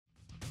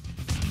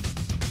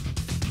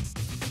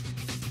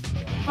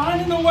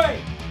Finding a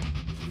way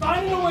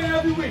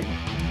every week.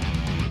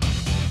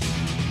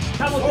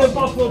 How about the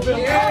Buffalo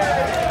Bills?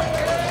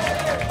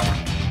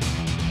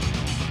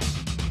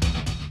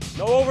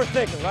 No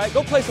overthinking, right?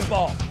 Go play some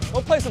ball.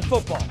 Go play some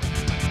football.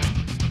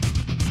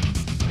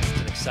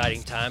 It's an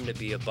exciting time to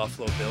be a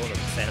Buffalo Bill and a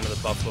fan of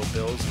the Buffalo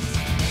Bills.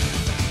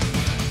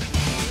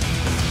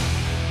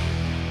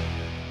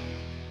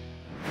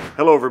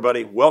 Hello,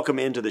 everybody. Welcome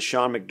into the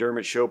Sean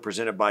McDermott Show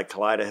presented by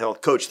Kaleida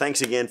Health. Coach,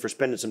 thanks again for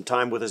spending some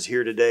time with us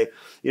here today.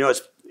 You know,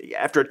 it's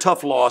after a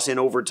tough loss in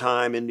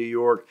overtime in New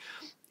York.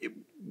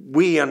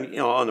 We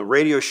on the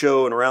radio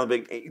show and around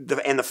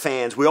the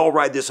fans, we all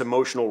ride this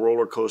emotional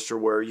roller coaster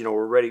where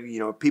we're ready.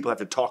 People have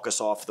to talk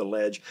us off the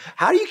ledge.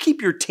 How do you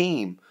keep your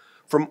team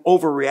from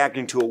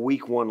overreacting to a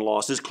Week 1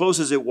 loss, as close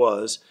as it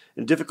was,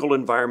 in a difficult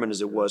environment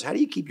as it was? How do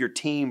you keep your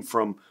team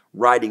from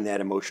riding that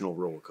emotional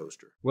roller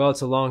coaster? Well,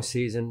 it's a long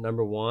season,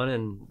 number one,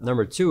 and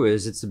number two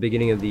is it's the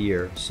beginning of the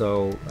year.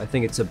 So I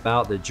think it's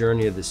about the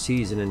journey of the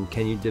season and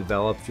can you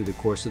develop through the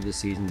course of the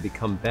season,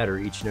 become better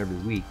each and every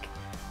week.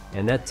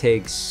 And that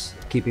takes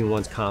keeping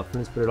one's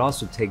confidence, but it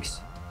also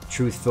takes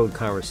truth-filled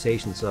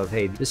conversations of,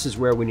 hey, this is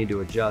where we need to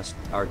adjust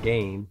our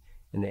game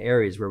and the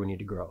areas where we need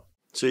to grow.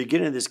 So you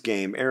get into this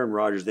game, Aaron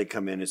Rodgers, they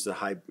come in, it's the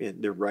hype,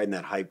 they're riding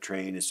that hype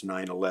train, it's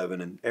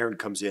 9-11, and Aaron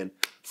comes in,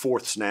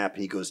 fourth snap,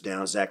 and he goes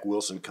down, Zach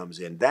Wilson comes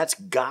in. That's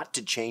got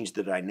to change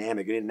the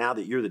dynamic. And now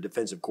that you're the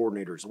defensive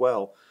coordinator as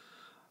well,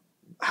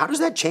 how does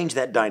that change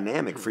that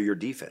dynamic for your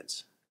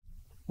defense?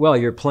 Well,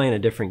 you're playing a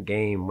different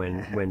game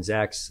when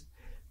Zach's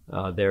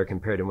there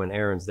compared to when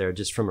Aaron's there,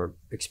 just from an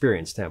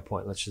experience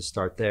standpoint. Let's just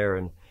start there.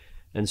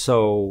 And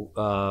so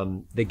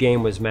the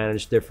game was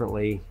managed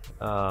differently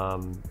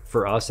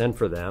for us and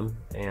for them,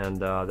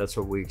 and that's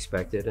what we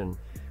expected. And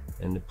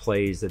the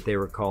plays that they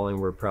were calling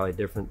were probably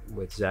different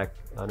with Zach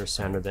under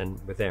center than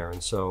with Aaron.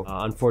 So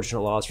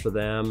unfortunate loss for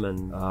them,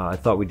 and I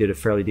thought we did a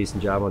fairly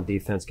decent job on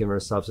defense, giving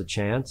ourselves a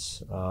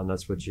chance. And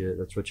that's what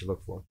you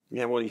look for.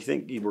 Yeah, well, you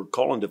think you were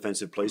calling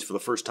defensive plays for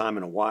the first time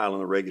in a while in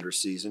the regular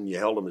season. You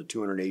held them to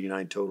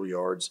 289 total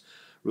yards.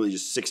 Really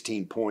just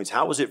 16 points.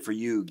 How was it for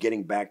you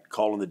getting back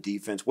calling the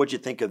defense? What'd you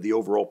think of the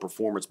overall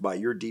performance by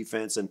your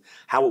defense and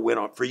how it went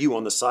on for you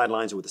on the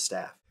sidelines with the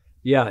staff?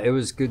 Yeah, it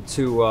was good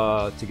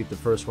to get the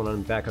first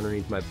one back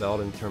underneath my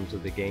belt in terms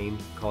of the game,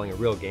 calling a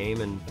real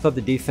game. And I thought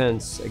the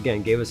defense,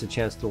 again, gave us a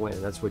chance to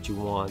win. That's what you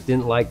want.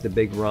 Didn't like the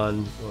big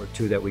run or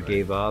two that we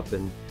gave up,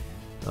 and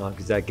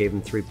because that gave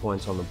them 3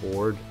 points on the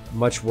board.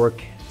 Much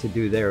work to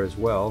do there as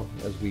well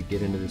as we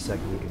get into the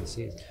second week of the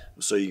season.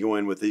 So you go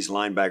in with these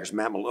linebackers,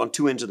 on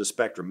two ends of the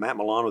spectrum. Matt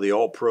Milano, the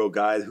all-pro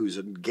guy who's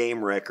a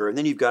game wrecker, and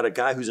then you've got a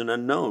guy who's an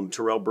unknown,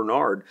 Terrell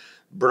Bernard.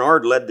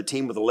 Bernard led the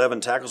team with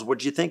 11 tackles. What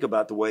did you think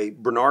about the way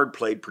Bernard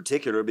played,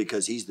 particularly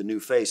because he's the new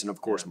face, and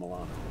of course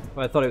Milano?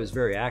 Well, I thought he was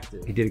very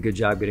active. He did a good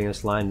job getting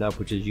us lined up,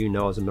 which, as you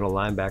know, as a middle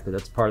linebacker,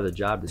 that's part of the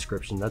job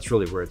description. That's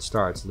really where it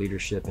starts,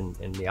 leadership and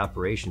the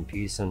operation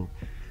piece. And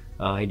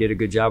he did a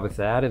good job with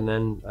that, and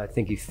then I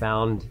think he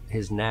found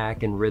his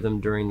knack and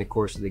rhythm during the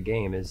course of the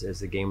game. As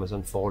the game was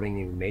unfolding,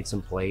 he made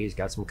some plays,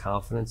 got some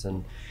confidence,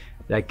 and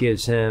that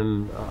gives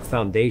him a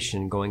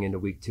foundation going into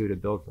week 2 to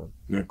build from.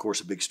 And of course,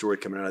 a big story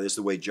coming out of this,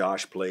 the way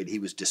Josh played. He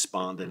was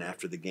despondent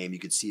after the game. You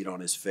could see it on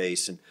his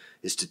face, and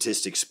his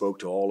statistics spoke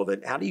to all of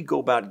it. How do you go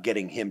about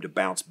getting him to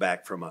bounce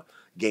back from a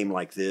game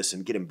like this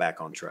and get him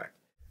back on track?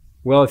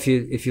 Well, if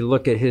you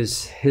look at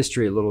his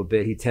history a little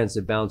bit, he tends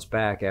to bounce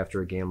back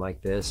after a game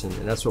like this, and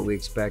that's what we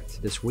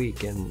expect this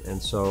week. And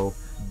so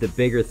the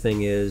bigger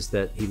thing is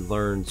that he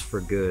learns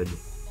for good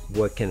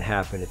what can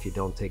happen if you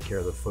don't take care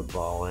of the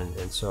football.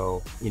 And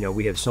so,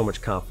 we have so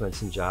much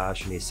confidence in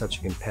Josh, and he's such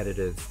a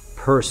competitive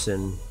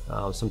person.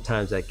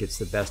 Sometimes that gets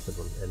the best of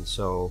him. And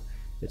so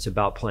it's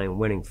about playing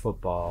winning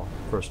football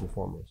first and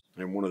foremost.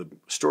 And one of the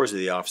stories of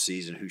the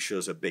offseason, who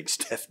shows up big,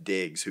 Stefon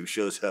Diggs, who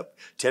shows up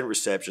 10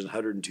 receptions,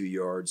 102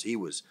 yards. He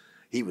was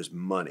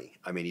money.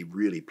 I mean, he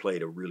really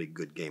played a really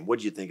good game. What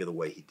did you think of the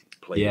way he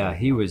played? Yeah,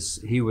 he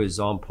was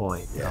on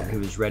point. Yeah. He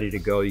was ready to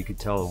go. You could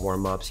tell in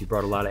warm-ups. He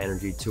brought a lot of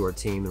energy to our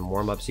team in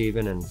warm-ups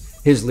even, and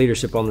his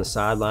leadership on the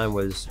sideline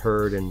was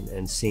heard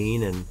and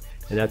seen, and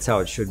that's how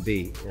it should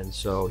be. And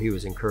so he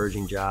was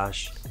encouraging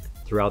Josh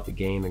throughout the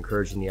game,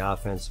 encouraging the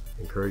offense,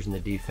 encouraging the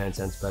defense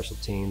and special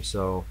teams.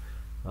 So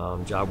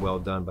job well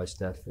done by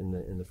Steph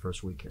in the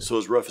first week here. So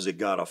as rough as it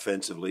got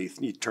offensively,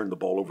 you turned the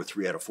ball over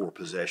 3 out of 4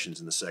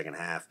 possessions in the second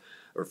half,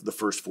 or the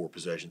first 4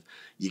 possessions.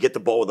 You get the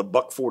ball with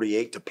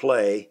 $1:48 to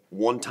play,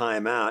 1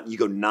 timeout, you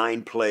go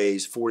 9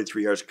 plays,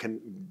 43 yards.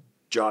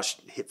 Josh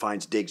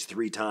finds Diggs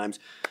 3 times.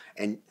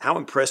 And how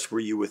impressed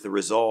were you with the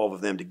resolve of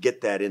them to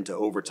get that into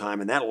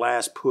overtime and that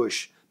last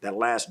push, that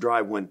last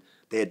drive when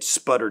they had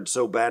sputtered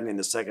so badly in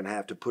the second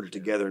half to put it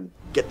together and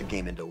get the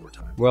game into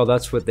overtime? Well,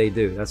 that's what they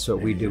do. That's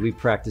what we do. We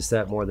practice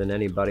that more than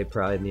anybody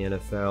probably in the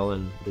NFL,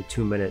 and the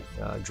 2-minute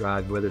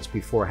drive, whether it's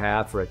before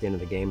half or at the end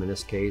of the game in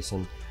this case.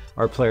 And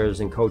our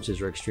players and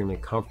coaches are extremely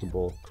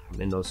comfortable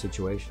in those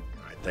situations.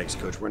 All right, thanks,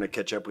 Coach. We're going to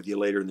catch up with you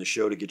later in the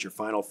show to get your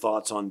final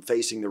thoughts on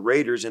facing the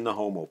Raiders in the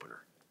home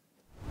opener.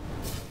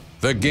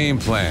 The Game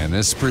Plan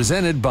is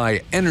presented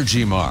by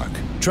Energy Mark.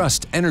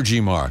 Trust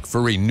Energy Mark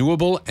for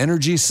renewable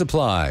energy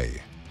supply.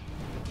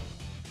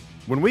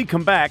 When we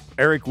come back,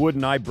 Eric Wood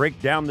and I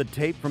break down the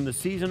tape from the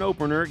season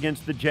opener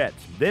against the Jets.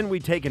 Then we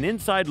take an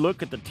inside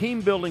look at the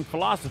team-building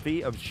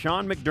philosophy of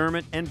Sean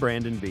McDermott and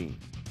Brandon Beane.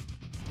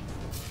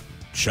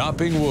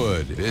 Chopping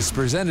Wood is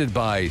presented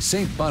by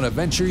St.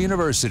 Bonaventure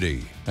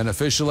University, an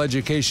official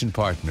education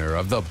partner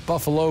of the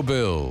Buffalo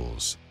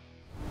Bills.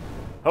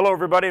 Hello,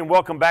 everybody, and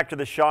welcome back to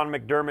the Sean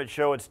McDermott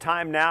Show. It's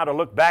time now to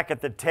look back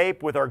at the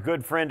tape with our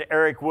good friend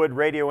Eric Wood,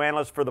 radio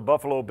analyst for the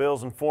Buffalo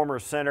Bills and former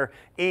center.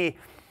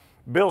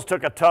 Bills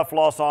took a tough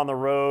loss on the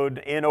road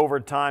in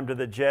overtime to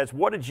the Jets.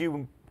 What did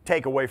you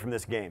take away from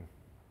this game?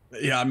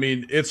 Yeah, I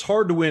mean, it's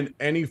hard to win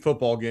any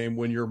football game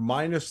when you're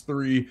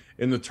 -3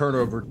 in the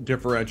turnover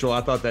differential.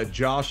 I thought that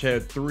Josh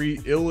had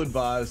 3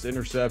 ill-advised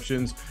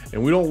interceptions,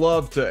 and we don't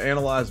love to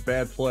analyze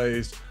bad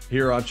plays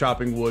here on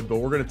Chopping Wood, but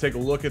we're going to take a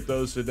look at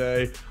those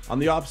today. On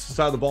the opposite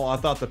side of the ball, I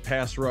thought the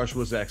pass rush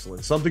was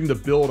excellent, something to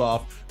build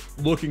off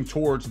looking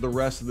towards the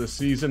rest of the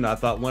season. I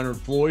thought Leonard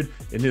Floyd,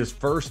 in his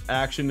first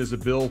action as a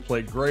Bill,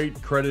 played great,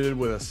 credited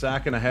with a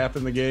sack and a half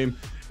in the game.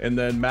 And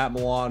then Matt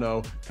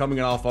Milano, coming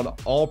off an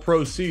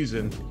all-pro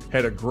season,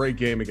 had a great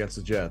game against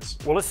the Jets.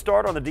 Well, let's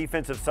start on the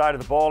defensive side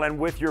of the ball, and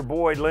with your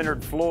boy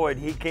Leonard Floyd.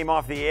 He came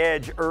off the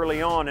edge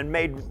early on and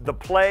made the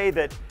play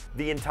that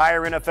the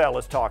entire NFL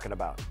is talking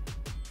about.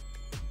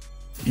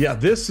 Yeah,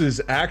 this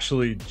is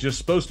actually just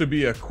supposed to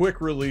be a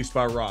quick release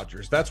by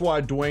Rodgers. That's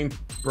why Dwayne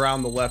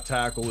Brown, the left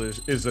tackle,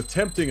 is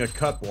attempting a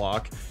cut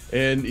block,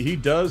 and he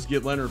does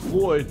get Leonard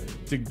Floyd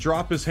to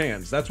drop his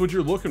hands. That's what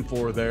you're looking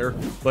for there,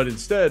 but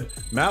instead,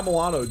 Matt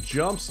Milano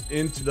jumps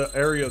into the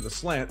area of the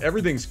slant.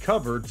 Everything's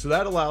covered, so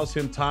that allows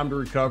him time to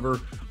recover.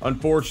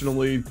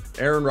 Unfortunately,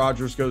 Aaron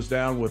Rodgers goes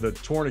down with a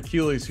torn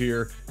Achilles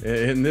here,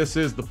 and this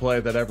is the play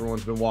that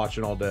everyone's been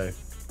watching all day.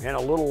 And a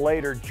little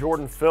later,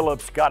 Jordan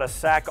Phillips got a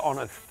sack on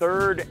a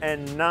 3rd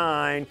and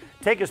 9.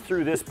 Take us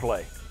through this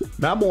play.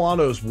 Matt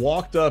Milano's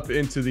walked up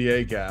into the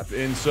A-gap,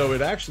 and so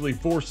it actually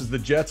forces the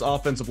Jets'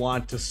 offensive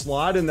line to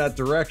slide in that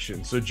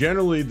direction. So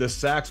generally, the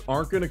sacks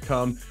aren't going to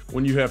come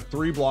when you have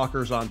 3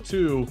 blockers on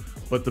 2,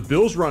 but the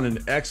Bills run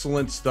an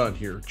excellent stunt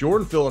here.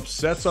 Jordan Phillips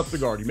sets up the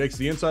guard. He makes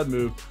the inside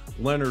move.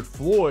 Leonard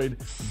Floyd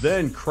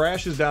then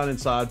crashes down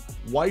inside,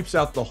 wipes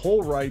out the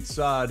whole right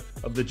side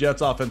of the Jets'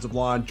 offensive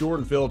line.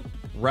 Jordan Phillips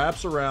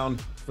wraps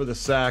around for the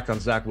sack on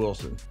Zach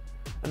Wilson.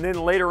 And then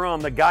later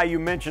on, the guy you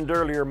mentioned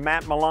earlier,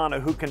 Matt Milano,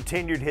 who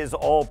continued his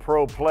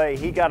all-pro play,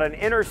 he got an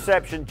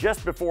interception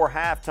just before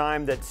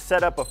halftime that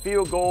set up a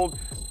field goal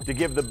to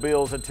give the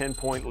Bills a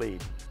 10-point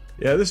lead.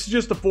 Yeah, this is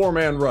just a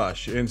 4-man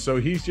rush, and so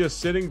he's just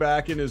sitting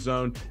back in his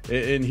zone,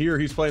 and here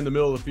he's playing the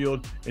middle of the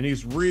field, and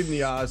he's reading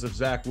the eyes of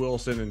Zach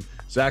Wilson, and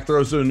Zach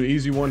throws an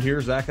easy one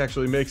here. Zach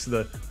actually makes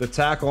the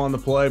tackle on the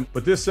play,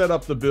 but this set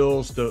up the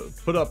Bills to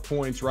put up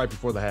points right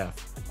before the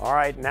half. All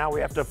right, now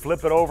we have to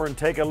flip it over and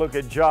take a look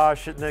at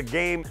Josh in the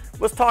game.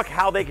 Let's talk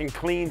how they can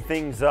clean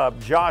things up.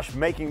 Josh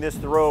making this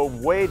throw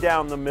way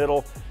down the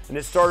middle, and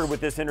it started with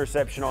this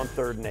interception on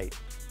 3rd and 8.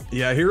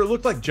 Yeah, here it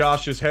looked like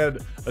Josh just had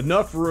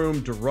enough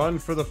room to run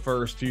for the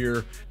first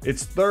here.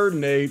 It's 3rd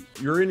and 8.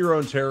 You're in your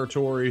own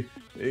territory.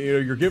 You know,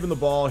 you're giving the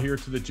ball here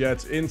to the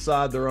Jets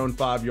inside their own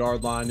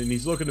 5-yard line, and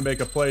he's looking to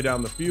make a play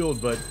down the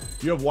field, but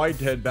you have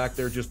Whitehead back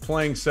there just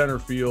playing center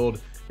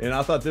field. And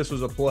I thought this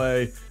was a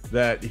play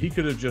that he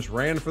could have just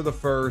ran for the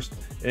first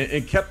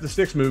and kept the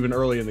sticks moving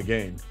early in the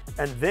game.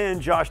 And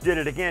then Josh did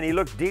it again. He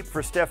looked deep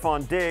for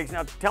Stefon Diggs.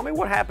 Now, tell me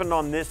what happened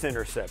on this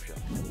interception.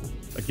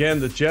 Again,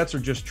 the Jets are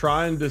just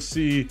trying to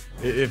see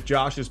if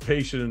Josh is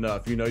patient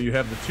enough. You know, you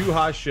have the too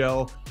high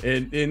shell,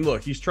 and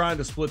look, he's trying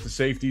to split the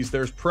safeties.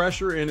 There's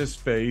pressure in his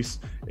face,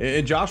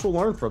 and Josh will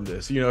learn from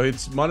this. You know,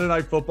 it's Monday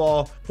Night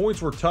Football.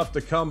 Points were tough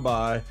to come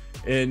by,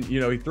 and,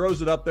 you know, he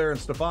throws it up there, and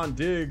Stefon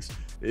Diggs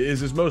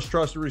is his most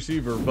trusted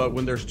receiver, but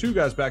when there's 2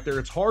 guys back there,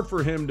 it's hard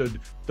for him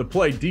to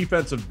play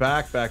defensive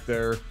back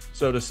there,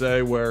 so to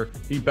say, where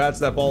he bats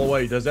that ball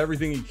away. He does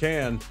everything he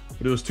can,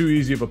 but it was too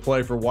easy of a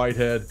play for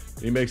Whitehead.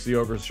 He makes the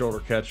over-the-shoulder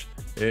catch,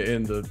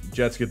 and the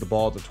Jets get the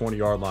ball at the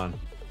 20-yard line.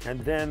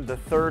 And then the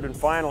 3rd and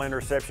final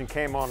interception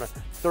came on a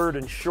 3rd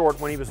and short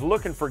when he was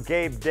looking for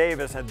Gabe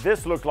Davis, and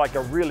this looked like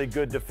a really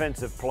good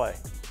defensive play.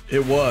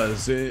 It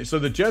was. So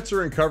the Jets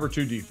are in cover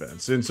 2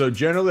 defense, and so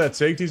generally that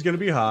safety is going to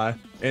be high,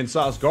 and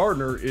Sauce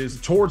Gardner is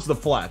towards the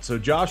flat. So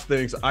Josh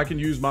thinks, I can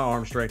use my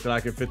arm strength and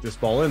I can fit this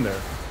ball in there.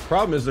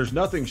 Problem is there's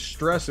nothing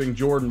stressing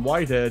Jordan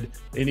Whitehead,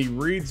 and he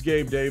reads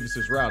Gabe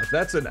Davis's route. If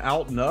that's an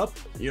out and up,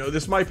 you know,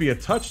 this might be a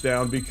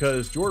touchdown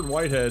because Jordan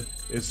Whitehead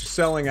is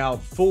selling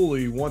out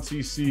fully once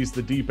he sees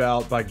the deep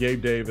out by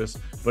Gabe Davis,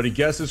 but he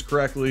guesses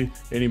correctly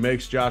and he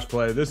makes Josh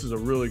play. This is a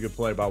really good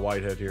play by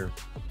Whitehead here.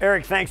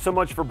 Eric, thanks so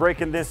much for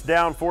breaking this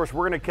down for us.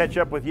 We're going to catch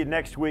up with you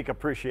next week.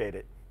 Appreciate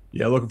it.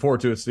 Yeah, looking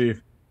forward to it,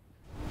 Steve.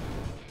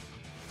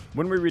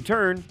 When we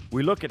return,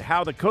 we look at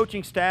how the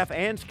coaching staff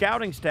and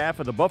scouting staff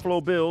of the Buffalo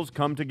Bills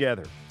come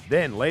together.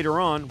 Then later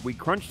on, we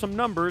crunch some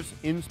numbers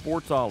in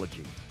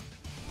Sportsology. –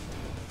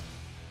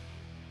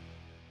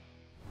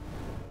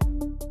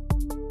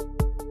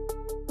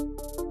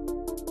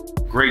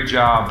 great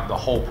job, the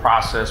whole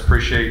process.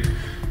 Appreciate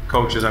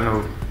coaches. I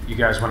know you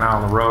guys went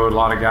out on the road. A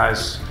lot of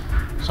guys,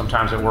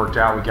 sometimes it worked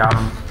out, we got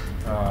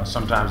them.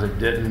 Sometimes it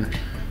didn't.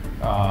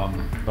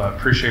 But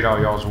appreciate all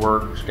y'all's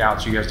work.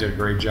 Scouts, you guys did a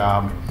great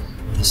job.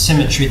 The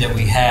symmetry that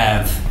we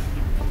have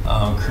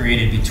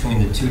created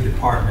between the two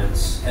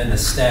departments and the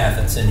staff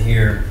that's in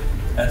here,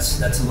 that's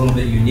a little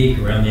bit unique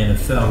around the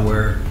NFL,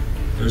 where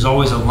there's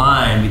always a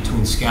line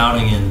between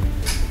scouting and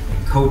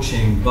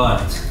coaching,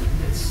 but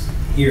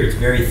here it's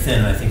very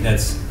thin. I think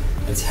that's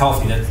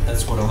healthy.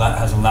 That's what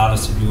has allowed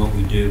us to do what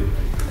we do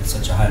at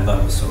such a high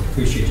level. So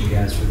appreciate you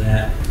guys for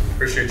that.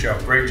 Appreciate y'all.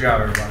 Great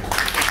job, everybody.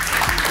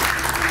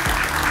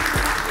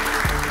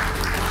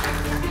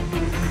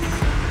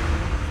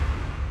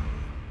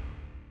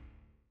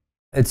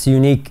 It's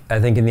unique, I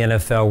think, in the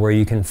NFL where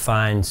you can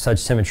find such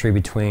symmetry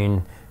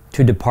between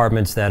two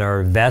departments that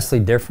are vastly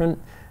different,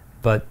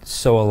 but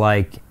so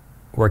alike,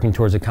 working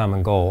towards a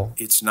common goal.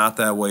 It's not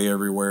that way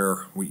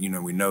everywhere. We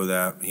know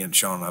that. He and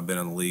Sean and I have been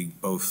in the league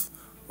both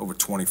over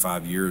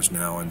 25 years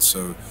now, and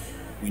so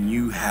when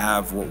you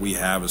have what we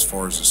have as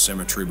far as the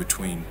symmetry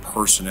between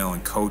personnel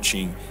and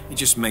coaching, it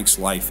just makes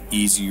life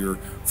easier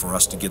for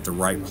us to get the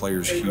right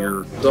players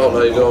here. Dalton,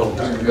 how you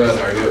doing? Good.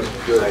 How are you?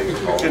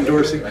 Good. Ken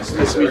Dorsey.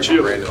 Nice to meet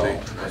you.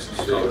 Brandon, nice to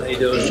see you. How you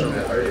doing?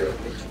 How are you?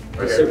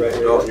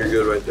 Dalton, you're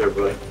good right there,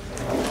 buddy.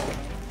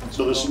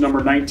 So this is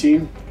number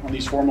 19 on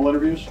these formal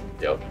interviews?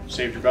 Yep.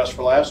 Saved your best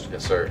for last?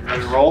 Yes, sir.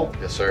 Ready to roll?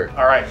 Yes, sir.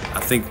 All right. I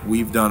think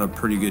we've done a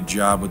pretty good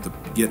job with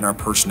getting our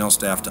personnel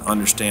staff to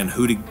understand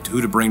who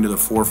to bring to the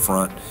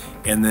forefront,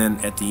 and then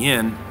at the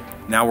end,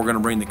 now we're going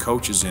to bring the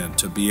coaches in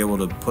to be able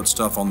to put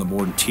stuff on the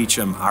board and teach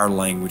them our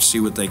language, see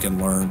what they can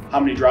learn. How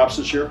many drops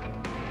this year?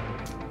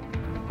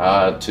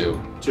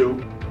 2.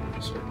 2.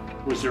 Yes, sir.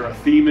 Was there a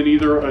theme in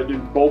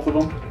in both of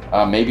them?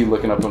 Maybe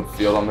looking up on the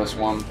field on this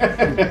one.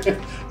 It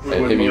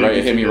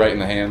hit me right in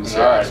the hands.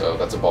 All right. So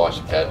that's a ball I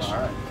should catch. All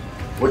right.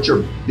 What's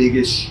your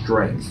biggest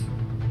strength?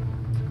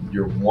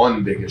 Your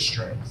one biggest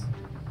strength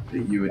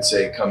that you would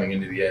say coming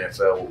into the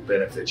NFL will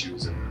benefit you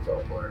as an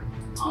NFL player?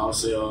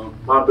 Honestly,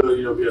 my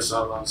ability to be a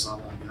sideline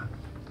guy.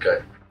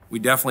 Okay. We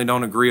definitely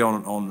don't agree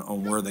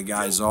on where the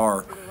guys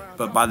are,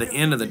 but by the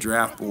end of the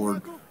draft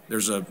board,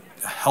 there's a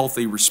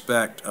healthy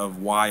respect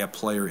of why a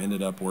player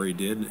ended up where he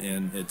did,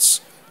 and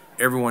it's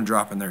everyone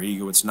dropping their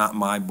ego. It's not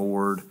my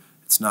board.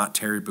 It's not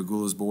Terry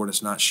Pagula's board.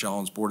 It's not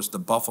Sean's board. It's the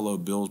Buffalo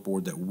Bills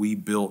board that we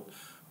built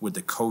with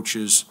the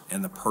coaches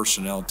and the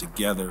personnel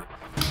together.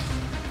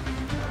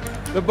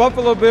 The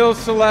Buffalo Bills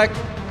select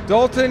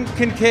Dalton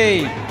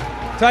Kincaid,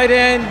 tight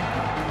end,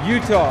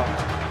 Utah.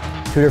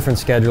 2 different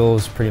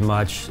schedules, pretty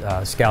much.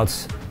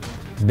 Scouts'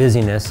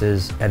 busyness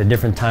is at a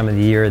different time of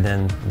the year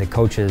than the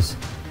coach's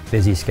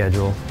busy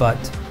schedule. But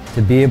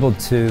to be able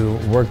to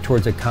work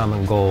towards a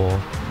common goal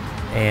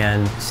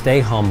and stay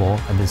humble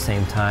at the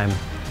same time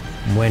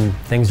when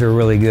things are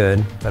really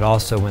good, but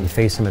also when you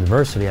face some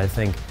adversity, I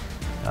think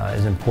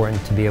is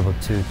important to be able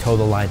to toe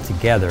the line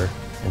together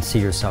and see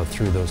yourself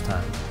through those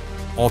times.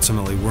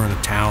 Ultimately, we're in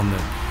a town that,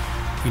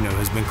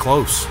 has been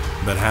close,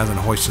 but hasn't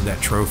hoisted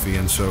that trophy,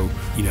 and so,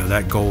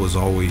 that goal is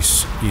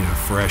always,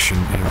 fresh and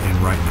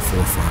right in the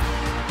forefront.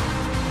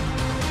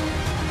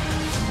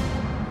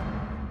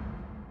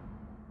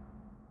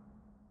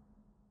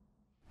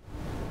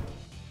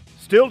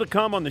 Still to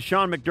come on the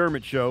Sean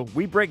McDermott Show,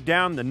 we break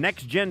down the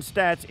next-gen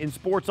stats in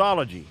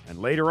Sportsology,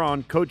 and later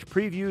on, Coach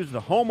previews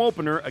the home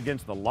opener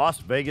against the Las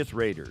Vegas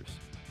Raiders.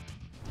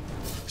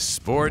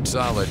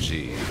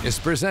 Sportsology is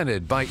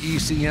presented by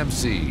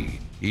ECMC.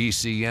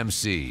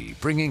 ECMC,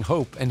 bringing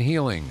hope and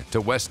healing to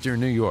Western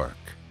New York.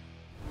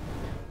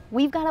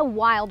 We've got a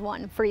wild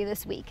one for you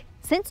this week.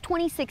 Since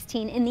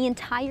 2016, in the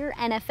entire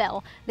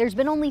NFL, there's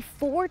been only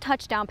 4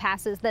 touchdown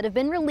passes that have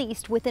been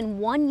released within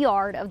 1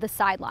 yard of the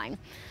sideline.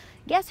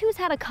 Guess who's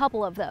had a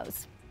couple of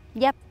those?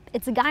 Yep,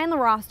 it's a guy on the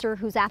roster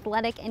who's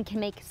athletic and can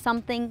make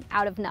something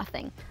out of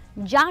nothing.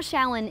 Josh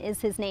Allen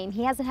is his name.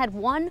 He hasn't had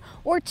 1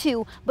 or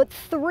 2, but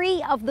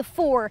 3 of the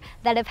 4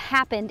 that have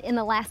happened in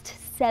the last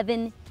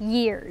 7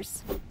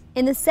 years.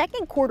 In the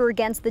second quarter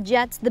against the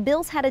Jets, the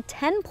Bills had a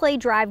 10-play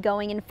drive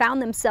going and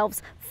found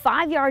themselves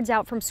 5 yards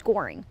out from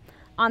scoring.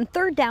 On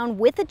 3rd down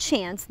with a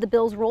chance, the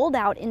Bills rolled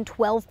out in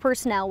 12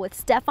 personnel with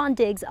Stefon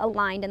Diggs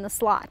aligned in the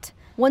slot.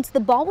 Once the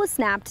ball was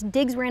snapped,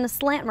 Diggs ran a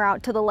slant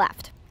route to the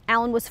left.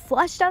 Allen was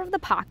flushed out of the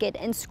pocket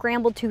and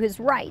scrambled to his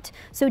right,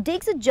 so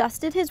Diggs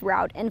adjusted his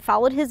route and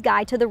followed his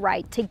guy to the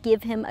right to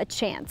give him a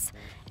chance.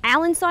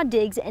 Allen saw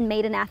Diggs and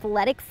made an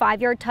athletic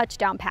 5-yard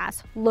touchdown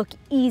pass look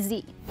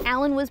easy.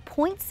 Allen was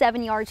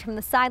 0.7 yards from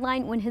the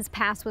sideline when his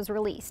pass was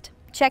released.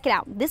 Check it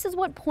out. This is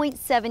what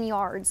 0.7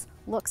 yards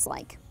looks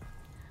like.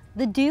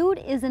 The dude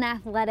is an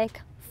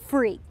athletic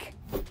freak.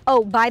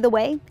 Oh, by the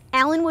way,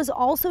 Allen was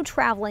also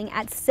traveling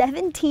at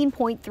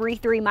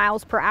 17.33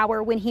 miles per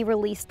hour when he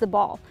released the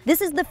ball.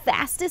 This is the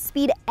fastest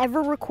speed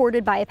ever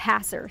recorded by a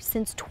passer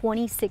since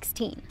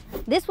 2016.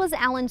 This was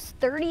Allen's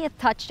 30th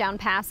touchdown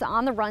pass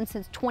on the run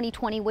since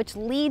 2020, which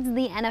leads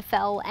the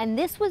NFL, and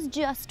this was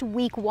just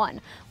week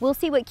 1. We'll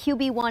see what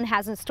QB1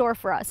 has in store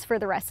for us for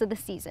the rest of the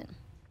season.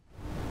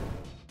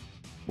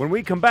 When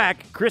we come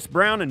back, Chris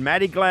Brown and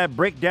Maddy Glab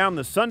break down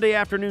the Sunday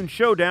afternoon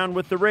showdown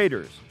with the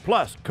Raiders.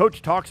 Plus,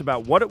 Coach talks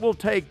about what it will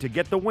take to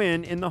get the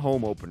win in the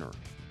home opener.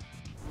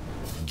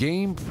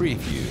 Game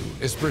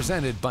Preview is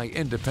presented by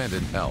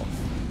Independent Health.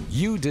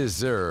 You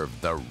deserve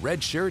the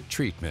red shirt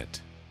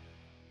treatment.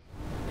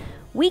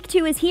 Week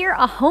 2 is here,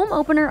 a home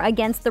opener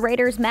against the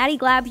Raiders. Maddy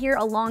Glab here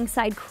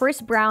alongside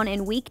Chris Brown,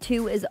 and Week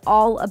 2 is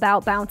all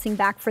about bouncing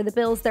back for the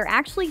Bills. They're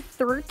actually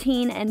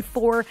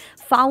 13-4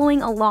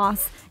 following a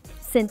loss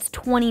since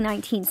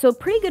 2019. So a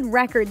pretty good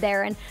record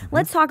there. And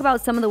let's talk about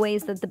some of the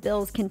ways that the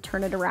Bills can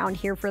turn it around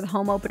here for the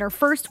home opener.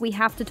 First, we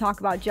have to talk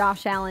about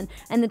Josh Allen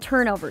and the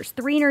turnovers.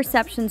 3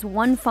 interceptions,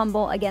 1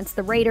 fumble against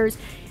the Raiders.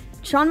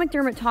 Sean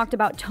McDermott talked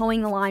about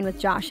towing the line with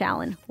Josh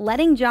Allen,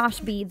 letting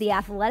Josh be the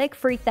athletic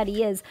freak that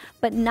he is,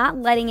 but not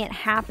letting it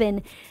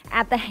happen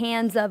at the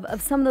hands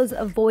of some of those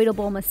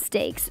avoidable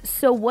mistakes.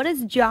 So what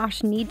does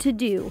Josh need to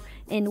do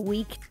in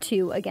Week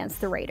 2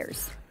 against the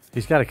Raiders?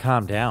 He's got to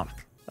calm down.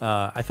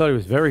 I thought he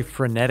was very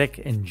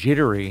frenetic and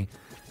jittery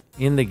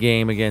in the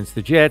game against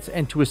the Jets,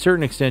 and to a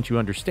certain extent you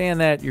understand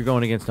that. You're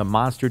going against a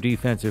monster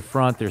defensive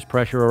front. There's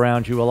pressure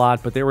around you a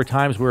lot, but there were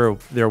times where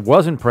there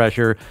wasn't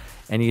pressure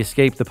and he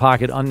escaped the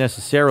pocket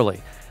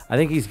unnecessarily. I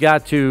think he's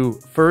got to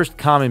first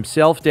calm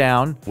himself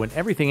down. When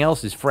everything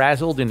else is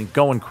frazzled and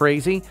going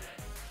crazy,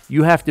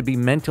 you have to be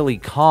mentally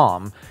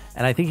calm,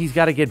 and I think he's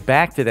got to get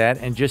back to that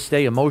and just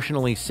stay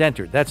emotionally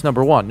centered. That's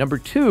number 1. Number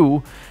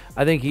 2,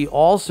 I think he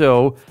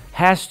also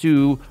has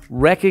to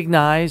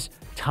recognize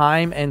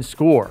time and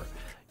score.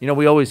 You know,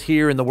 we always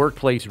hear in the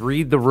workplace,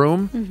 read the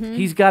room.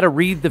 He's got to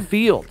read the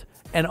field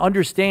and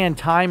understand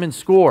time and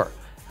score.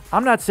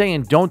 I'm not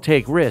saying don't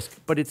take risk,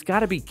 but it's got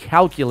to be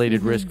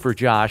calculated risk for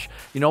Josh.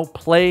 You know,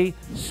 play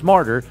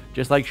smarter,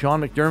 just like Sean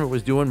McDermott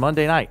was doing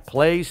Monday night.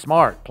 Play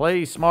smart,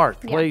 play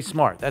smart, play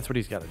smart. That's what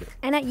he's got to do.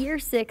 And at year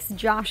 6,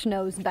 Josh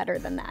knows better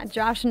than that.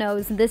 Josh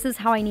knows this is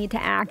how I need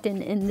to act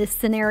in this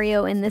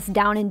scenario, in this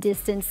down and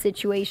distance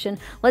situation.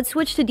 Let's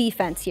switch to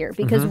defense here,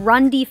 because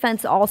run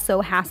defense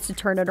also has to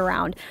turn it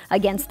around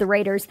against the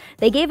Raiders.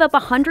 They gave up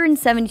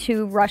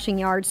 172 rushing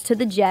yards to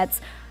the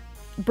Jets.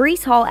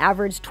 Breece Hall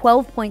averaged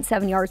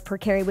 12.7 yards per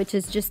carry, which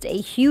is just a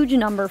huge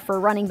number for a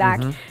running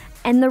back.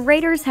 And the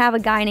Raiders have a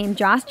guy named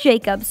Josh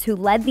Jacobs who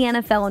led the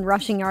NFL in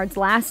rushing yards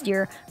last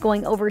year,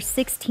 going over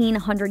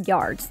 1,600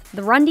 yards.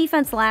 The run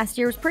defense last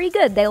year was pretty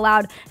good. They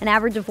allowed an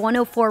average of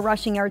 104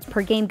 rushing yards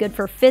per game, good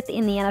for 5th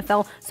in the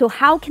NFL. So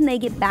how can they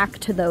get back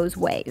to those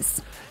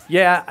ways?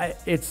 Yeah,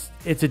 it's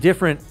a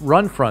different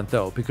run front,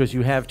 though, because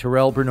you have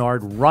Terrell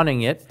Bernard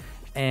running it,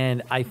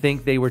 and I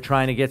think they were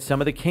trying to get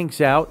some of the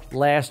kinks out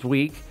last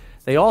week.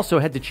 They also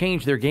had to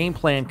change their game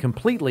plan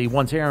completely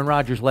once Aaron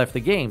Rodgers left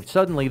the game.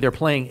 Suddenly, they're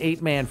playing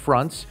 8-man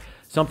fronts,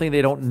 something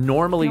they don't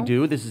normally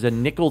do. This is a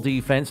nickel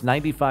defense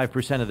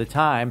 95% of the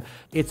time.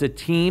 It's a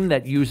team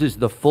that uses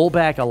the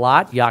fullback a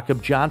lot,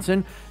 Jakob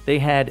Johnson. They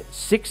had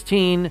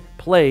 16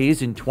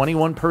 plays in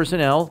 21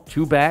 personnel,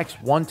 2 backs,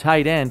 1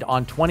 tight end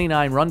on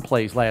 29 run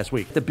plays last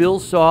week. The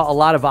Bills saw a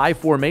lot of I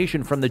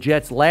formation from the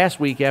Jets last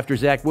week after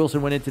Zach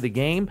Wilson went into the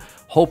game,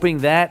 hoping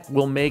that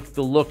will make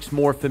the looks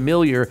more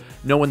familiar,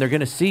 knowing they're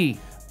going to see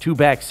 2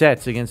 back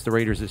sets against the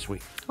Raiders this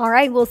week. All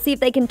right, we'll see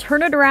if they can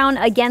turn it around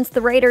against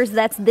the Raiders.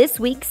 That's this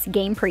week's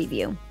Game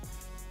Preview.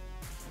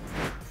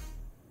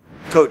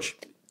 Coach,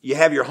 you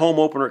have your home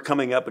opener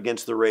coming up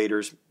against the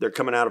Raiders. They're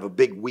coming out of a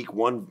big Week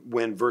 1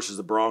 win versus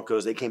the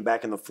Broncos. They came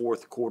back in the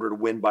 4th quarter to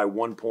win by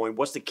 1 point.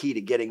 What's the key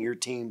to getting your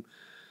team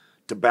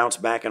to bounce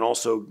back and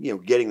also, you know,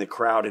 getting the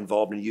crowd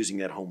involved in using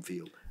that home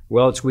field?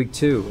 Well, it's Week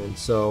 2, and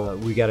so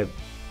we got a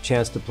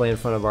chance to play in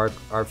front of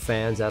our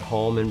fans at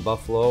home in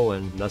Buffalo,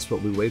 and that's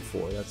what we wait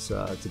for. It's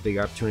a big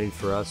opportunity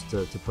for us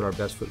to put our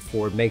best foot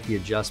forward, make the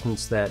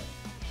adjustments that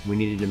we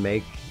needed to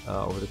make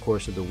over the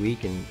course of the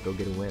week, and go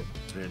get a win.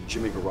 And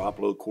Jimmy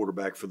Garroppolo,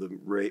 quarterback for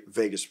the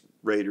Vegas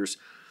Raiders,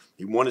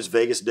 he won his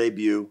Vegas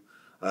debut.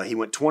 He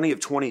went 20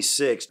 of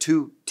 26,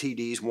 2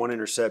 TDs, 1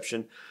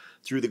 interception,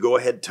 threw the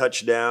go-ahead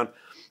touchdown.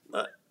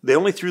 They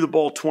only threw the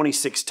ball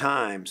 26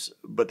 times,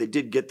 but they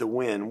did get the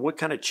win. What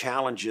kind of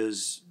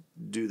challenges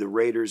do the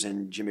Raiders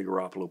and Jimmy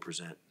Garoppolo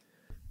present?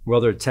 Well,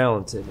 they're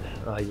talented.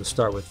 You'll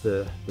start with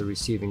the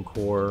receiving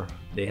core.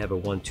 They have a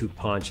 1-2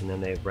 punch, and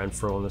then they have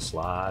Renfro in the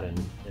slot and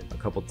a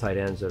couple tight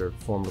ends that are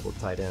formidable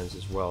tight ends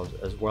as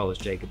well as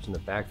Jacobs in the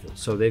backfield.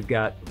 So they've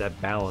got that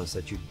balance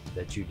that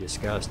you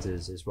discussed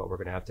is what we're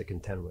going to have to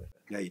contend with.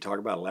 Yeah, you talk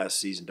about last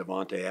season,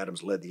 Davante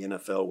Adams led the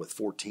NFL with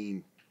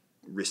 14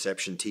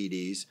 reception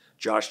TDs.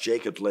 Josh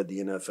Jacobs led the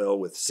NFL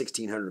with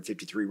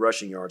 1,653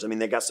 rushing yards. I mean,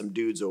 they got some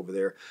dudes over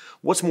there.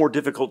 What's more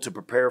difficult to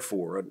prepare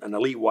for, an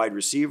elite wide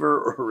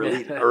receiver or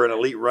an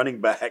elite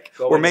running back?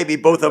 Or maybe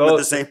both of them at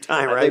the same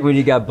time, right? I think when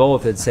you got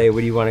both, it'd say, what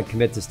do you want to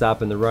commit to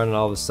stopping the run, and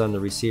all of a sudden the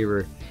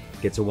receiver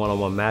gets a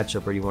one-on-one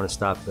matchup, or do you want to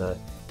stop the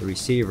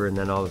receiver, and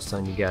then all of a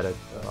sudden you got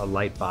a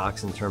light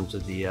box in terms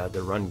of the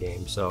run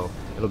game. So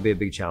it'll be a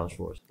big challenge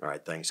for us. All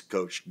right, thanks,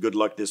 Coach. Good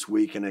luck this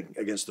week and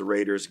against the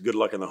Raiders. Good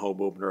luck in the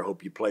home opener. I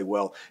hope you play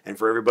well. And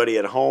for everybody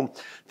at home,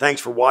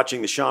 thanks for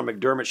watching the Sean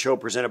McDermott Show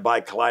presented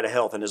by Kaleida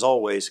Health. And as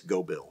always,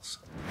 go Bills.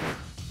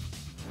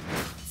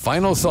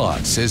 Final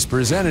Thoughts is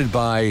presented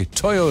by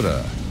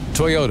Toyota.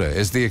 Toyota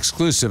is the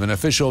exclusive and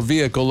official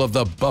vehicle of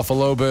the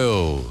Buffalo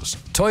Bills.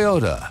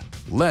 Toyota,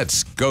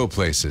 let's go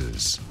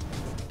places.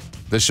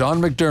 The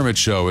Sean McDermott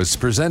Show is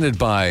presented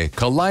by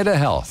Kaleida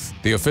Health,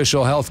 the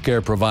official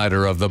healthcare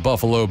provider of the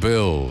Buffalo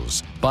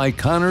Bills. By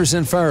Connors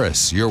and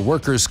Ferris, your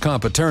workers'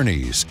 comp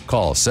attorneys.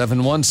 Call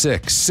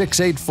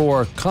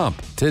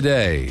 716-684-COMP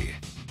today.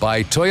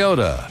 By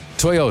Toyota.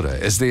 Toyota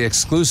is the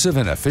exclusive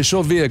and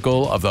official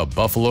vehicle of the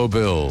Buffalo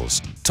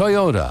Bills.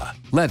 Toyota,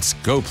 let's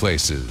go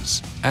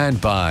places. And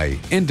by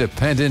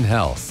Independent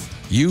Health.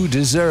 You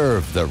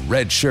deserve the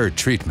red shirt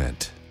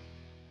treatment.